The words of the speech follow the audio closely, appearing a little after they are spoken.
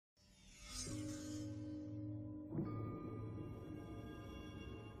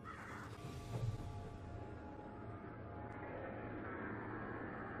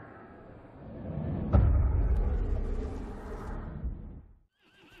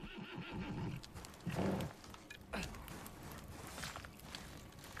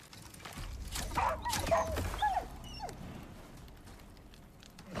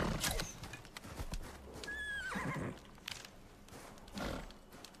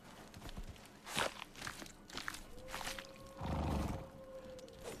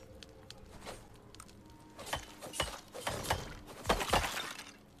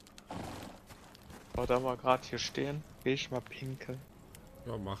Aber da wir gerade hier stehen, gehe ich mal pinkeln.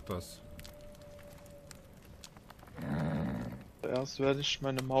 Ja, mach das. Zuerst werde ich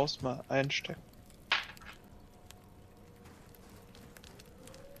meine Maus mal einstecken.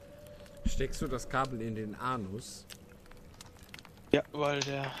 Steckst du das Kabel in den Anus? Ja, weil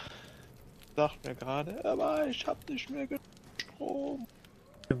der sagt mir gerade, aber ich hab nicht mehr genug Strom.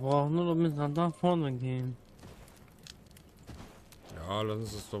 Wir brauchen nur noch miteinander nach vorne gehen. Ja, lass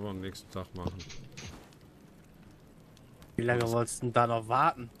uns das doch mal am nächsten Tag machen. Wie lange wolltest du denn da noch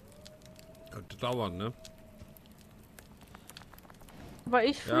warten? Könnte dauern, ne? Aber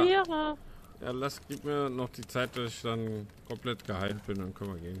ich friere. Ja, gib mir noch die Zeit, dass ich dann komplett geheilt bin, dann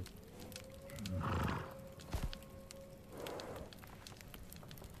können wir gehen.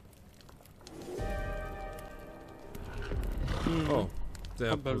 Oh,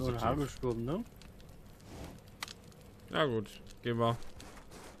 sehr positiv. Hagelsturm, ne? Ja gut, gehen wir.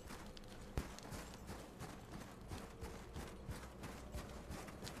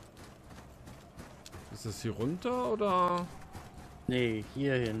 Ist das hier runter oder? Nee,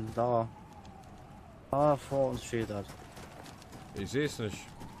 hier hin, da. Da vor uns steht das. Ich sehe es nicht.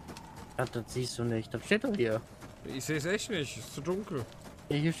 Ja, das siehst du nicht. Das steht doch hier. Ich sehe es echt nicht. Ist zu dunkel.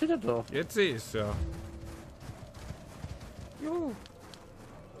 Ja, hier steht das doch. Jetzt sehe ich es ja. Jo.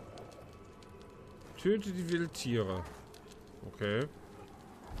 Töte die Wildtiere. Okay.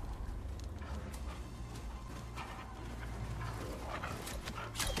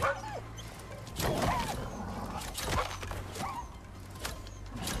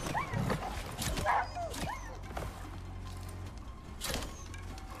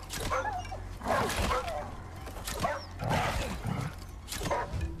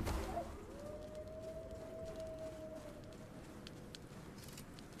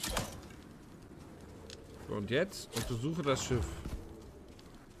 Und jetzt untersuche das Schiff.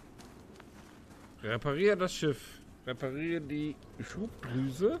 Repariere das Schiff. Repariere die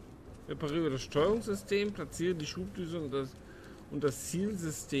Schubdüse. Repariere das Steuerungssystem. Platziere die Schubdüse und das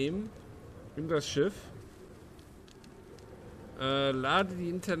Zielsystem in das Schiff. Lade die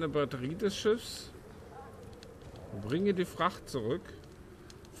interne Batterie des Schiffs. Bringe die Fracht zurück.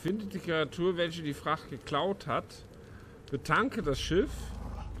 Finde die Kreatur, welche die Fracht geklaut hat. Betanke das Schiff.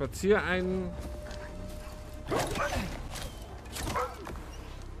 Platziere einen...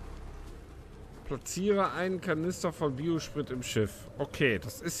 Platziere einen Kanister von Biosprit im Schiff. Okay,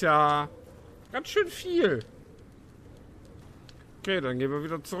 das ist ja ganz schön viel. Okay, dann gehen wir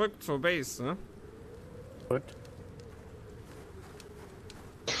wieder zurück zur Base, ne? Gut.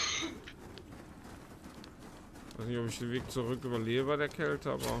 Ich weiß nicht, ob ich den Weg zurück überlebe bei der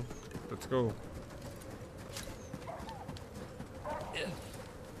Kälte, aber let's go.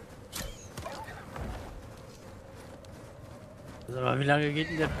 Aber wie lange geht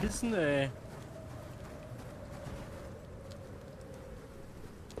denn der Pissen, ey?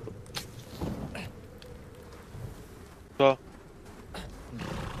 So.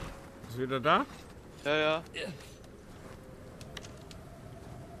 Ist wieder da? Ja, ja.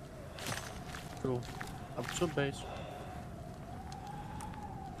 So, ab zur Base.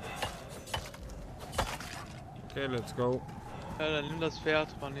 Okay, let's go. Ja, dann nimm das Pferd,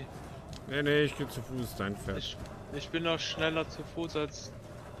 Manni. Nee, ich gehe zu Fuß, dein Pferd. Ich bin noch schneller zu Fuß als...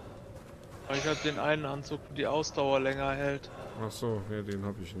 Aber ich habe den einen Anzug, wo die Ausdauer länger hält. Ach so, ja, den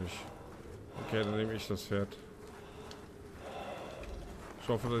habe ich nicht. Okay, dann nehme ich das Pferd. Ich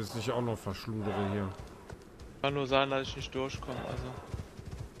hoffe, dass ich nicht auch noch verschludere hier. Kann nur sein, dass ich nicht durchkomme, also.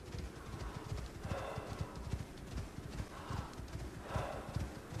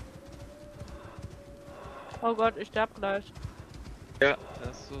 Oh Gott, ich sterb gleich. Ja,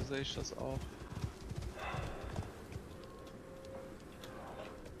 so sehe ich das auch.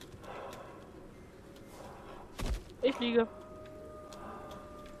 Ich liege.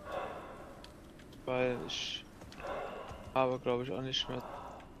 Weil ich habe, glaube ich, auch nicht mehr.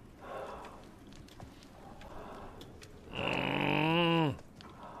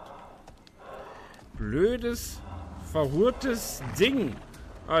 Blödes, verhurtes Ding.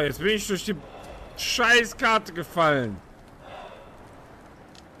 Ah, jetzt bin ich durch die Scheißkarte gefallen.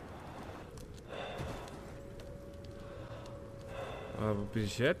 Aber wo bin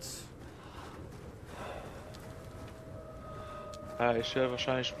ich jetzt? Ja, ich werde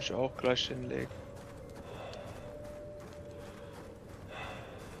wahrscheinlich mich auch gleich hinlegen.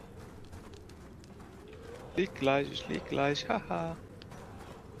 Ich lieg gleich, haha.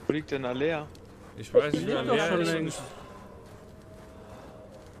 Wo liegt denn Alea? Ich weiß nicht, bin wer doch leer schon ist. längst.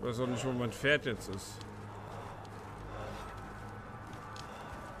 Ich weiß auch nicht, wo mein Pferd jetzt ist.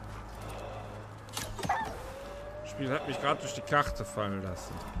 Das Spiel hat mich gerade durch die Karte fallen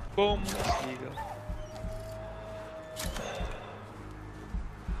lassen. Bumm, ich liege.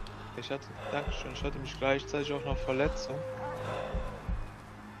 Dankeschön, ich hatte mich gleichzeitig auch noch Verletzung.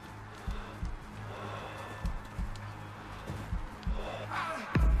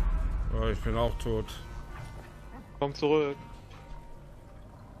 Oh, ich bin auch tot. Komm zurück.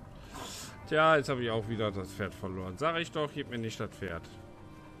 Tja, jetzt habe ich auch wieder das Pferd verloren. Sag ich doch, gib mir nicht das Pferd.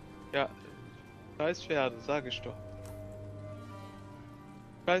 Ja, scheiß Pferde, sag ich doch.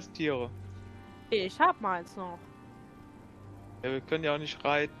 Scheiß Tiere. Ich hab meins noch. Ja, wir können ja auch nicht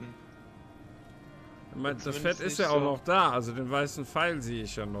reiten. Ich mein, das Zumindest Pferd ist nicht ja auch so. noch da, also den weißen Pfeil sehe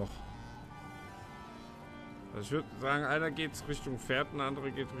ich ja noch. Also ich würde sagen, einer geht Richtung Pferd und der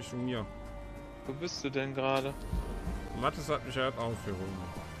andere geht Richtung mir. Wo bist du denn gerade? Mathis hat mich ja als Aufführung.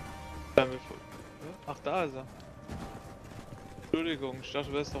 Ach, da ist er. Entschuldigung, ich dachte,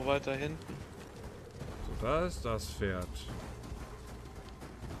 du wärst noch weiter hinten. So, da ist das Pferd.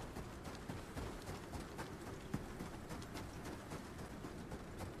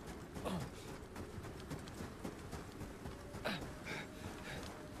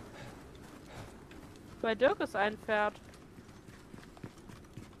 Bei Dirk ist ein Pferd.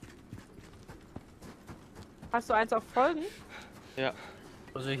 Hast du eins auf Folgen? Ja,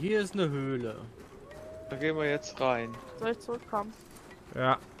 Also hier ist eine Höhle. da gehen wir jetzt rein. Soll ich zurückkommen?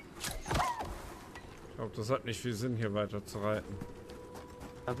 Ja. Ich glaube, das hat nicht viel Sinn, hier weiter zu reiten.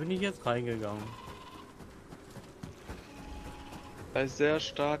 Da bin ich jetzt reingegangen. Ein sehr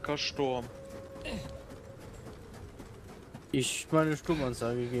starker Sturm. Meine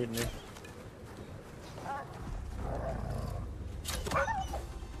Sturmanzeige geht nicht.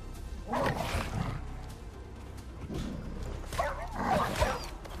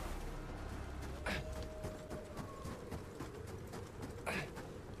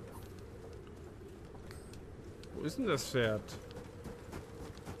 Wo ist denn das Pferd?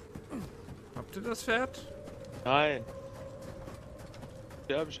 Habt ihr das Pferd? Nein.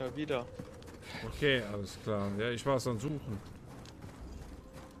 Sterbe ich ja wieder. Okay, alles klar. Ja, ich war es dann suchen.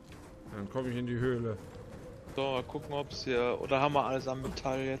 Dann komme ich in die Höhle. So, mal gucken, ob es hier... Oder haben wir alles am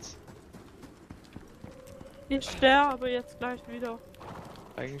Metall jetzt? Ich sterbe jetzt gleich wieder.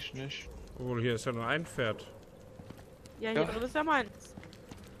 Eigentlich nicht. Obwohl, hier ist ja nur ein Pferd. Ja, hier Ja. drin ist ja meins.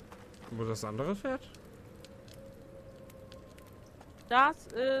 Wo das andere Pferd? Das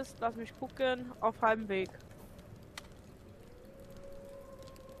ist, lass mich gucken, auf halbem Weg.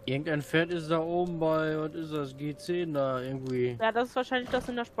 Irgendein Pferd ist da oben bei, was ist das, G10 da irgendwie. Ja, das ist wahrscheinlich das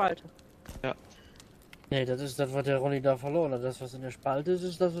in der Spalte. Nee, das ist das, was der Ronny da verloren hat. Das, was in der Spalte ist,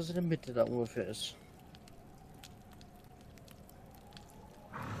 ist das, was in der Mitte da ungefähr ist.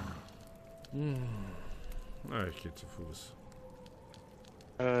 Na, ich gehe zu Fuß.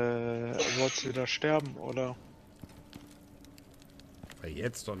 Wolltest du wieder sterben, oder? Ja,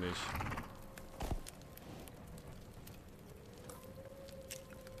 jetzt doch nicht.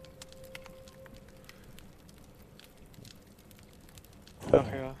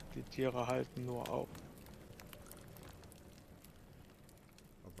 Ach ja, die Tiere halten nur auf.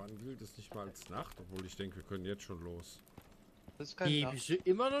 Ab wann gilt es nicht mal als Nacht? Obwohl ich denke, wir können jetzt schon los. Das ist kein Die Nacht. bist du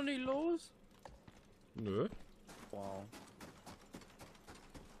immer noch nicht los? Nö. Wow.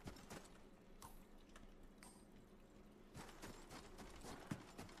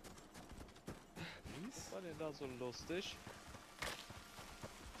 Was war denn da so lustig?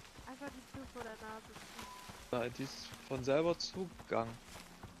 Einfach die Tür vor der Nase. Na, die ist von selber zugegangen.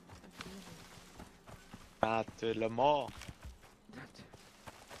 Natürlich.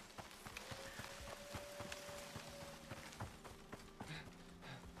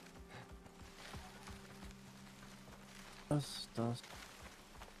 Was das?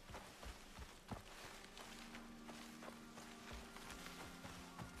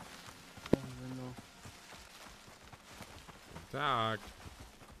 Tag.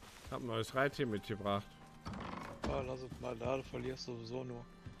 Ich habe ein neues Reittier mitgebracht. Ja, lass es mal da, du verlierst sowieso nur.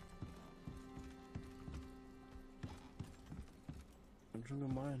 Ganz schön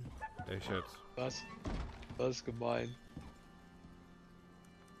gemein. Echt jetzt? Was? Das ist gemein.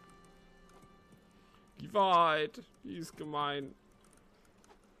 Die Wahrheit, die ist gemein.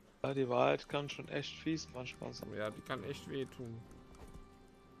 Ja, die Wahrheit kann schon echt fies manchmal sein. Ja, die kann echt wehtun.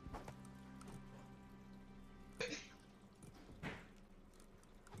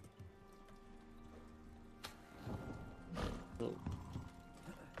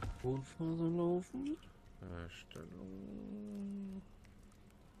 Tonphase laufen. Erstellung.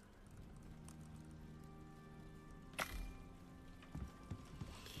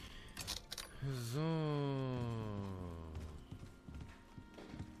 So.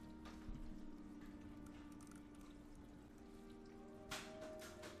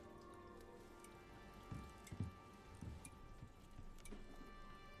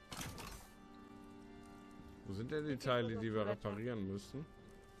 sind denn die Teile, die wir reparieren müssen?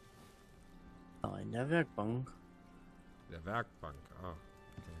 In der Werkbank. Der Werkbank, ah.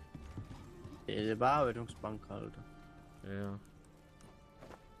 Okay. Der Bearbeitungsbank halt. Ja.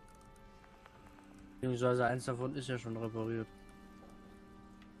 Beziehungsweise eins davon ist ja schon repariert.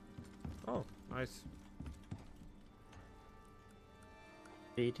 Oh, nice.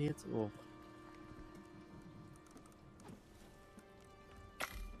 Geht jetzt auch.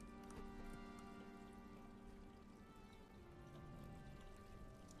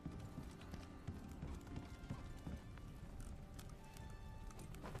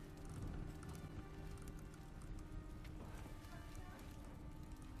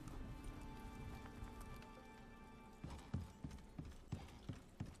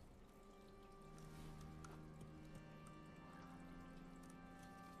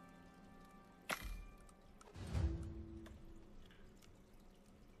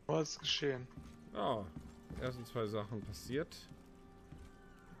 Was ist geschehen? Ja, ersten 2 Sachen passiert.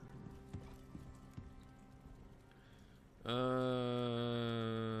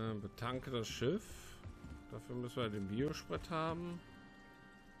 Betanke das Schiff. Dafür müssen wir den Biosprit haben.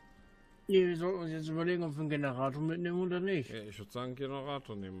 Nee, wir sollten uns jetzt überlegen, ob wir einen Generator mitnehmen oder nicht. Ja, ich würde sagen,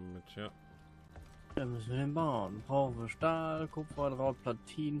 Generator nehmen wir mit, ja. Dann müssen wir den bauen. Brauchen wir Stahl, Kupfer, Draht,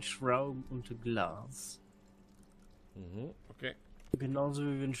 Platin, Schrauben und Glas. Mhm, okay. Genauso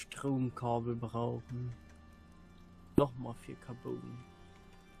wie wir ein Stromkabel brauchen. Nochmal 4 Carbon.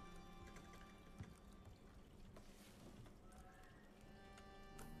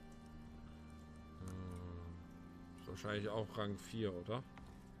 Ist wahrscheinlich auch Rang 4, oder?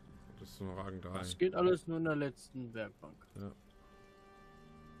 Das ist nur Rang 3. Das geht alles nur in der letzten Werkbank. Ja.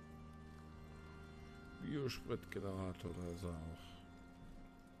 Biospritgenerator, da ist er auch.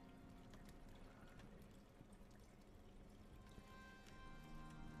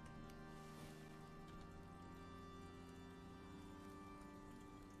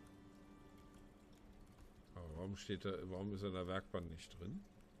 Aber warum steht er, warum ist er in der Werkbank nicht drin?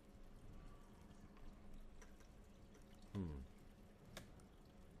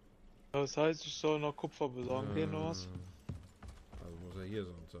 Das heißt, ich soll noch Kupfer besorgen gehen oder was? Also muss er hier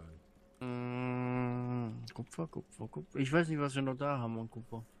sonst sein. Kupfer. Ich weiß nicht, was wir noch da haben an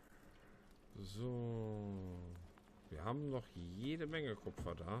Kupfer. So. Wir haben noch jede Menge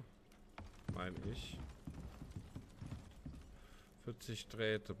Kupfer da. Meine ich. 40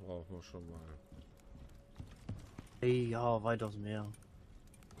 Drähte brauchen wir schon mal. Hey, ja, weitaus mehr.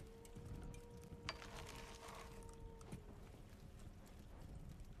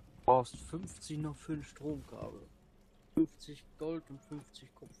 Du brauchst 50 noch für ein Stromkabel. 50 Gold und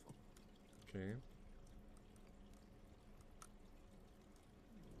 50 Kupfer. Okay.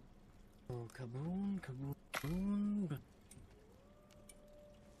 So, Carbon.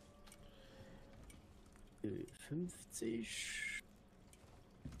 50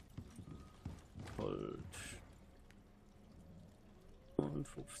 Gold und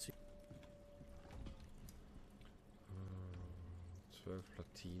 50. 12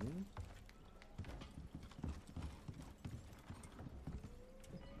 Platinen.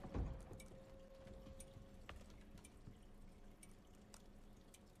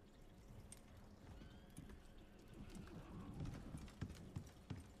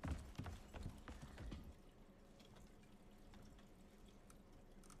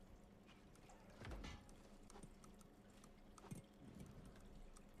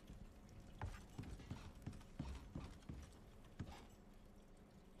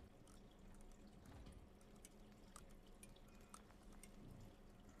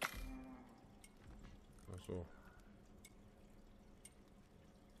 Ach so.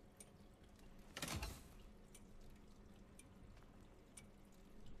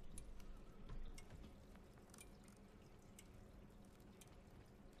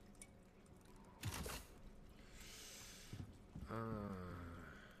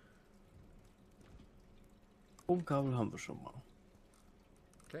 Stromkabel haben wir schon mal.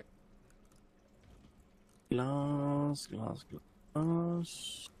 Okay. Glas.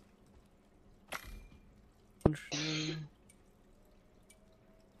 Und schnell.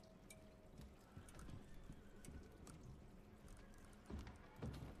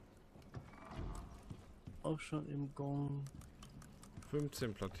 Auch schon im Gong.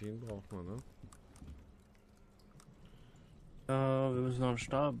 15 Platinen braucht man, ne? Ja, wir müssen noch einen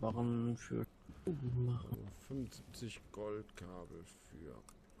Stahlbarren für machen. 75 Goldkabel für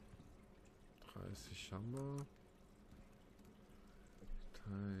 30 haben wir. Das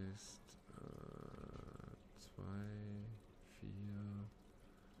heißt 2, 4,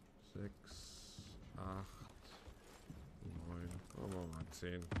 6, 8, 9, machen wir mal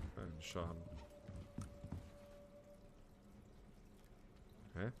 10. Keinen Schaden.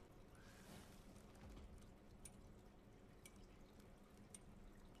 Hä?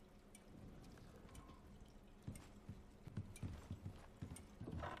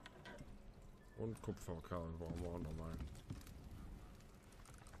 Und Kupferkabel brauchen wir auch nochmal.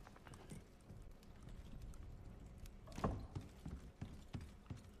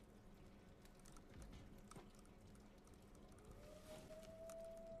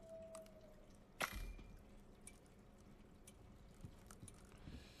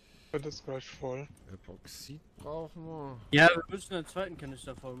 Das ist gleich voll. Epoxid brauchen wir. Ja, wir müssen den zweiten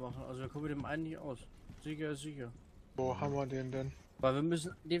Kanister voll machen. Also wir kommen mit dem einen nicht aus. Sicher ist sicher. Wo haben wir den denn? Weil wir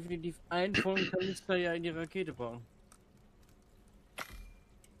müssen definitiv einen vollen Kanister ja in die Rakete bauen.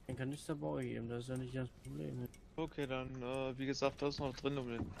 Den Kanister baue ich eben, das ist ja nicht das Problem. Okay, dann, wie gesagt, das ist noch drin, um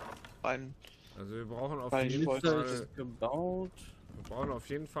den einen. Also wir brauchen auf Weil jeden Kanister Fall. ist gebaut. Wir brauchen auf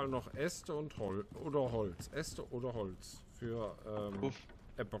jeden Fall noch Äste und Holz. Äste oder Holz für Uff.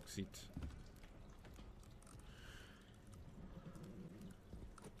 Epoxid.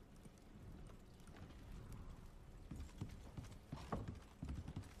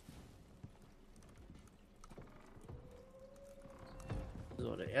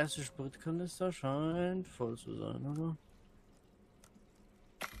 So, der erste Spritkanister scheint voll zu sein, oder?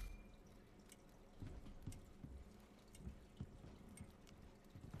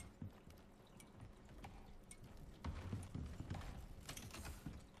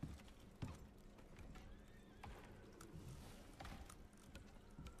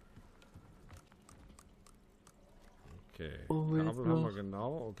 Okay. Oh, jetzt Kabel haben wir noch.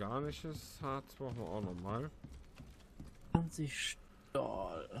 genau. Organisches Harz brauchen wir auch nochmal. 20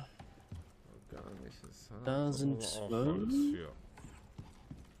 Stahl. Organisches Harz. Da brauchen sind wir auch 12. Holz für.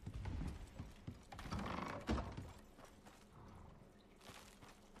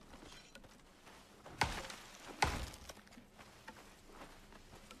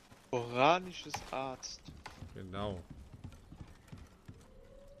 Oranisches Arzt. Genau.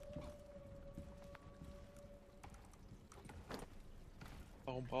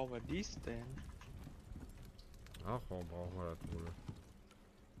 Warum brauchen wir dies denn? Ach, warum brauchen wir das wohl?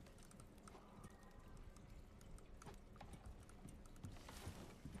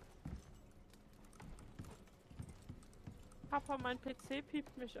 Papa, mein PC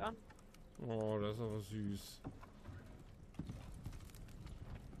piept mich an. Oh, das ist aber süß.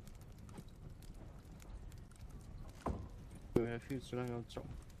 Ja, viel zu lange am Zocken.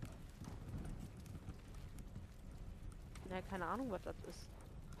 Ja, keine Ahnung, was das ist.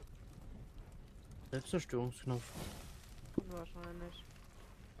 Selbstzerstörungsknopf. Unwahrscheinlich.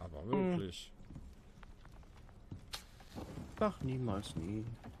 Aber wirklich. Ach, niemals nie.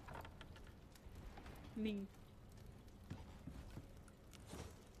 Nie.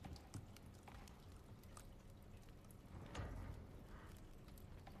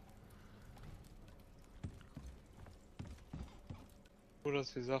 Nur,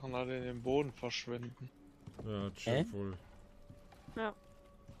 dass die Sachen alle in den Boden verschwinden. Ja, das stimmt wohl. Ja.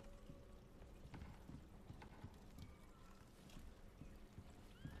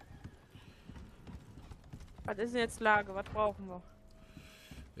 Was ist denn jetzt Lage? Was brauchen wir?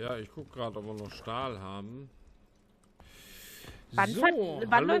 Ja, ich guck gerade, ob wir noch Stahl haben. Wann, So,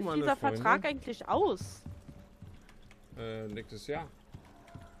 wann hallo, läuft meine dieser Freunde. Vertrag eigentlich aus? Nächstes Jahr.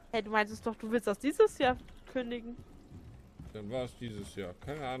 Hey, du meintest doch, du willst das dieses Jahr kündigen. Dann war es dieses Jahr.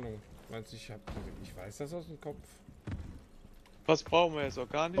 Keine Ahnung. Meinst du, ich weiß das aus dem Kopf? Was brauchen wir jetzt?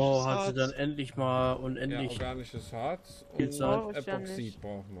 Organisches Oh, hat sie Harz? dann endlich mal Ja, organisches organisches Harz und Jetzt brauch ich ja Epoxid nicht.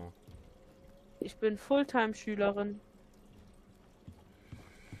 brauchen wir. Ich bin Fulltime-Schülerin.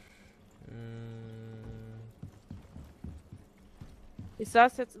 Ich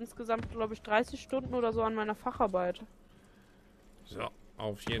saß jetzt insgesamt, glaube ich, 30 Stunden oder so an meiner Facharbeit. So,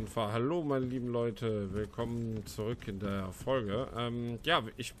 auf jeden Fall. Hallo, meine lieben Leute. Willkommen zurück in der Folge. Ja,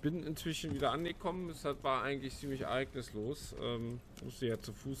 ich bin inzwischen wieder angekommen. Es war eigentlich ziemlich ereignislos. Musste ja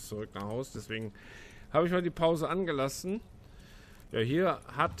zu Fuß zurück nach Haus. Deswegen habe ich mal die Pause angelassen. Ja, hier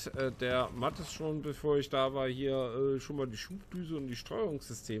hat der Mattes schon, bevor ich da war, hier schon mal die Schubdüse und die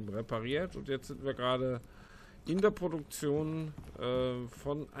Steuerungssysteme repariert. Und jetzt sind wir gerade in der Produktion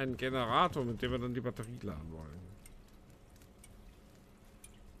von einem Generator, mit dem wir dann die Batterie laden wollen.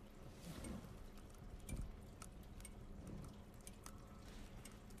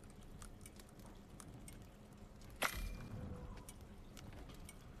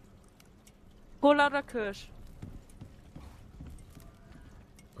 Cola oder Kirsch?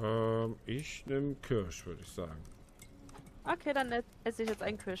 Ich nehme Kirsch, würde ich sagen. Okay, dann esse ich jetzt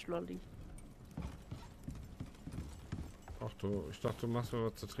einen Kirschlolli. Ach du, ich dachte, du machst mir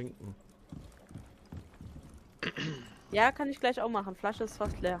was zu trinken. Ja, kann ich gleich auch machen. Flasche ist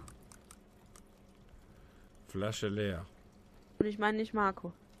fast leer. Flasche leer. Und ich meine nicht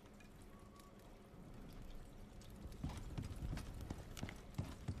Marco.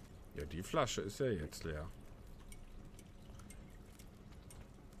 Ja, die Flasche ist ja jetzt leer.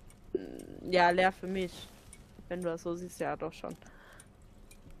 Ja, leer für mich. Wenn du das so siehst, ja doch schon.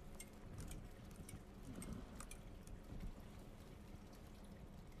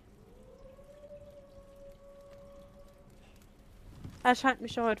 Er scheint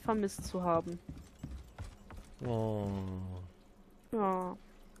mich ja heute vermisst zu haben. Oh. Ja.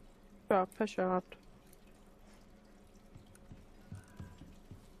 Ja, Pech gehabt.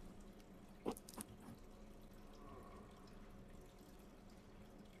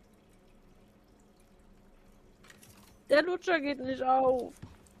 Der Lutscher geht nicht auf.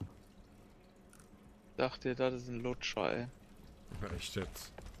 Dachte ihr, das ist ein Lutscher, ey. Echt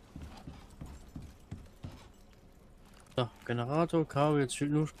jetzt? So, Generator, Kabel, jetzt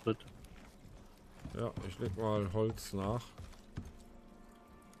steht nur Sprit. Ja, ich leg mal Holz nach.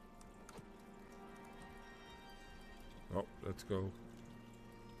 Oh, let's go.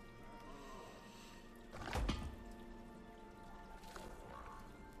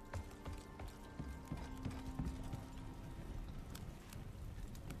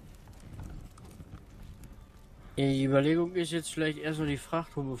 Die Überlegung ist jetzt vielleicht erst noch die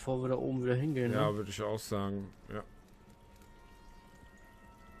Fracht holen, bevor wir da oben wieder hingehen. Ja, Ne? würde ich auch sagen. Ja.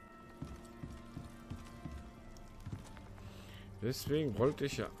 Deswegen wollte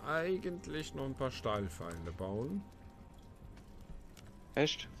ich ja eigentlich noch ein paar Stahlpfeile bauen.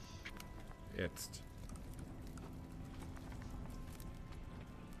 Echt? Jetzt.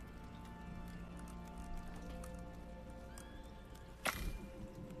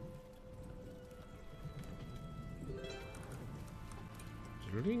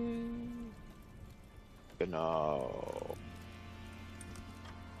 Ding. Genau.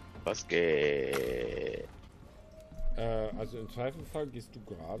 Was geht? Also im Zweifelfall gehst du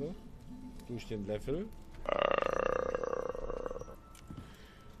gerade durch den Level.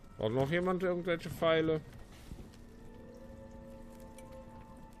 Braucht noch jemand irgendwelche Pfeile?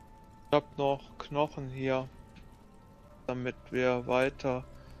 Ich hab noch Knochen hier, damit wir weiter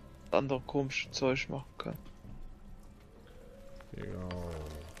das andere komische Zeug machen können. Ja.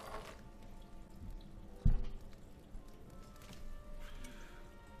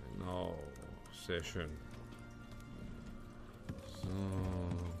 Genau. Sehr schön. So.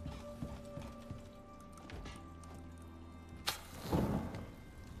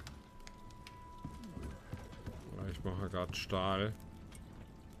 Ich mache gerade Stahl.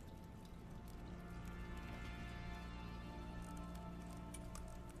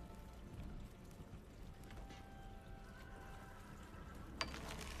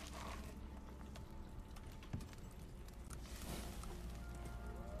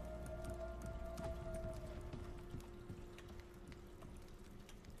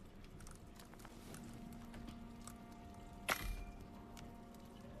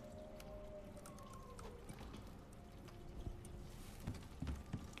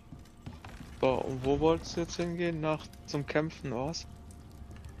 So, und wo wolltest du jetzt hingehen? Nach zum Kämpfen, oder was?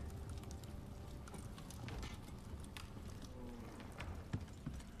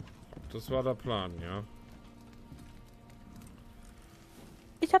 Das war der Plan, ja.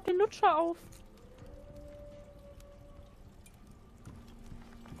 Ich hab den Lutscher auf.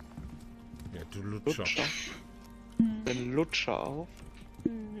 Ja, du Lutscher. Lutscher. Den Lutscher auf.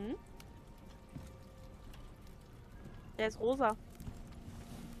 Mhm. Der ist rosa.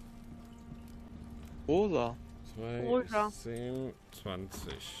 Rosa. 2, Rosa. 10,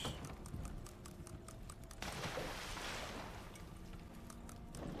 20.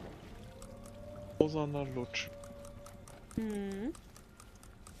 Rosaner Lutsch. Mhm.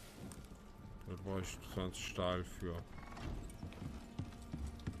 Da brauche ich 20 Stahl für.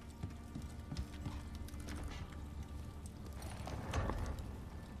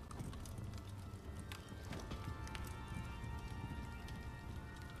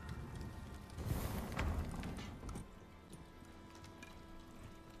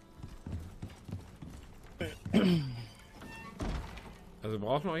 Also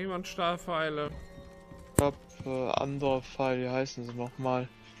braucht noch jemand Stahlpfeile? Ich hab andere Pfeile, wie heißen sie nochmal?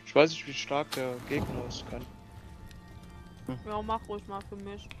 Ich weiß nicht, wie stark der Gegner ist kann. Ja, mach ruhig mal für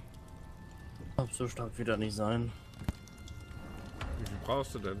mich. Ob so stark wieder nicht sein. Wie viel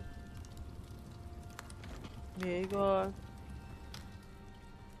brauchst du denn? Mir egal.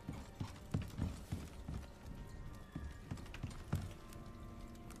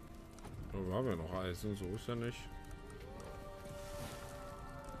 Oh, wir haben ja noch Eisen, so ist ja nicht.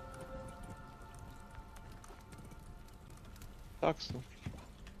 Sagst du?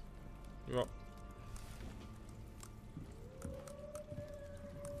 Ja.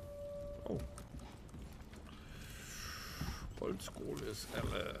 Oh. Holzkohle ist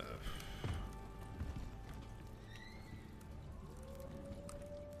elle.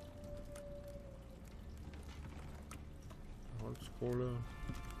 Holzkohle.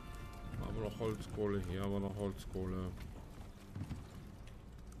 Haben wir noch Holzkohle? Hier haben wir noch Holzkohle.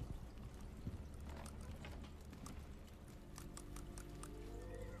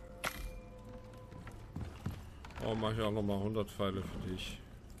 Oh, mache ich auch noch mal 100 Pfeile für dich.